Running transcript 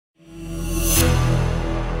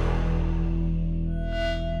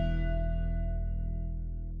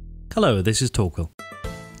Hello, this is Torquil.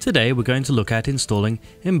 Today we're going to look at installing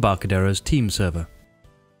Embarcadero's team server.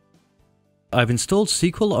 I've installed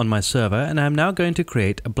SQL on my server and I'm now going to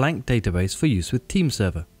create a blank database for use with Team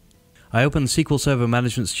Server. I open SQL Server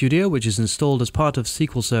Management Studio, which is installed as part of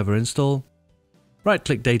SQL Server install.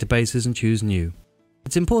 Right-click Databases and choose New.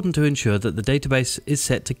 It's important to ensure that the database is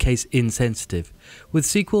set to case insensitive. With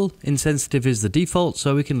SQL, insensitive is the default,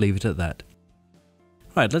 so we can leave it at that.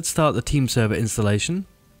 Right, let's start the Team Server installation.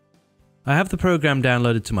 I have the program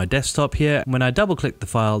downloaded to my desktop here, and when I double-click the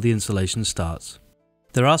file, the installation starts.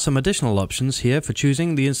 There are some additional options here for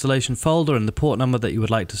choosing the installation folder and the port number that you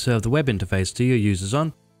would like to serve the web interface to your users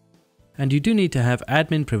on, and you do need to have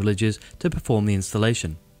admin privileges to perform the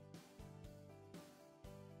installation.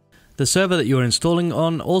 The server that you are installing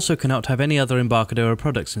on also cannot have any other Embarcadero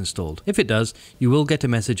products installed. If it does, you will get a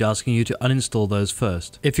message asking you to uninstall those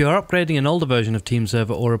first. If you are upgrading an older version of Team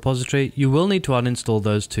Server or repository, you will need to uninstall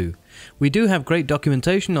those too. We do have great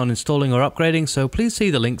documentation on installing or upgrading, so please see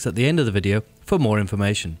the links at the end of the video for more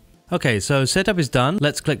information. Okay, so setup is done.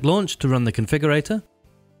 Let's click Launch to run the configurator.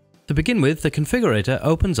 To begin with, the configurator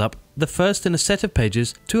opens up the first in a set of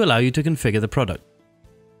pages to allow you to configure the product.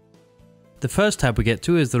 The first tab we get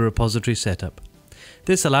to is the repository setup.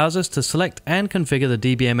 This allows us to select and configure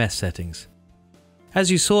the DBMS settings. As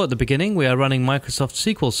you saw at the beginning, we are running Microsoft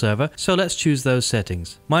SQL Server, so let's choose those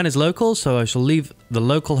settings. Mine is local, so I shall leave the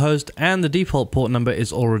local host, and the default port number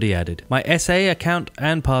is already added. My SA account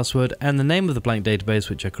and password and the name of the blank database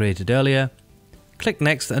which I created earlier. Click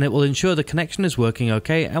Next and it will ensure the connection is working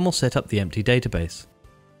okay and will set up the empty database.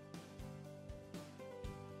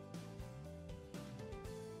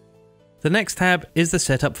 The next tab is the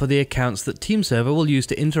setup for the accounts that Team Server will use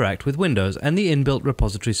to interact with Windows and the inbuilt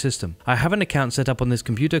repository system. I have an account set up on this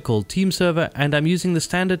computer called Team Server and I'm using the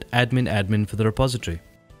standard admin for the repository.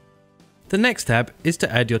 The next tab is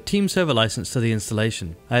to add your Team Server license to the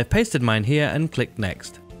installation. I have pasted mine here and clicked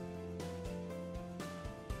Next.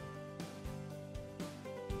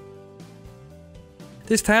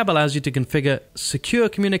 This tab allows you to configure secure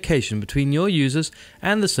communication between your users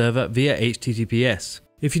and the server via HTTPS.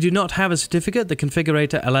 If you do not have a certificate, the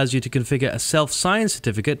configurator allows you to configure a self-signed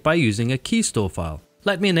certificate by using a key store file.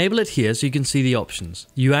 Let me enable it here so you can see the options.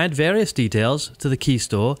 You add various details to the key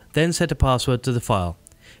store, then set a password to the file.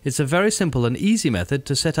 It's a very simple and easy method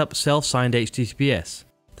to set up self-signed HTTPS.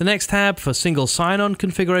 The next tab for single sign-on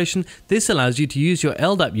configuration, this allows you to use your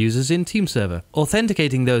LDAP users in Team Server,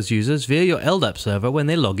 authenticating those users via your LDAP server when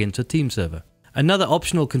they log into Team Server. Another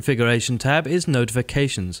optional configuration tab is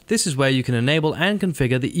notifications. This is where you can enable and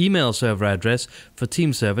configure the email server address for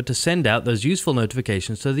Team Server to send out those useful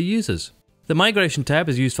notifications to the users. The migration tab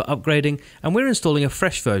is used for upgrading, and we're installing a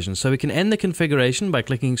fresh version, so we can end the configuration by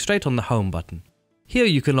clicking straight on the Home button. Here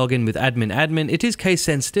you can log in with admin. It is case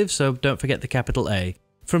sensitive, so don't forget the capital A.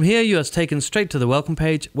 From here you are taken straight to the welcome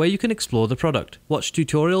page where you can explore the product, watch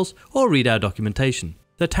tutorials, or read our documentation.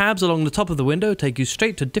 The tabs along the top of the window take you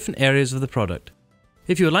straight to different areas of the product.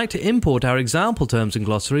 If you would like to import our example terms and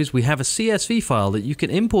glossaries, we have a CSV file that you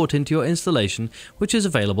can import into your installation, which is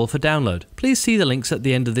available for download. Please see the links at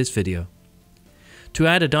the end of this video. To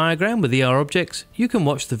add a diagram with ER objects, you can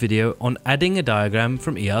watch the video on adding a diagram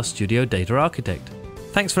from ER Studio Data Architect.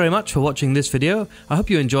 Thanks very much for watching this video. I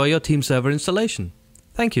hope you enjoy your Team Server installation.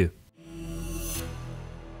 Thank you.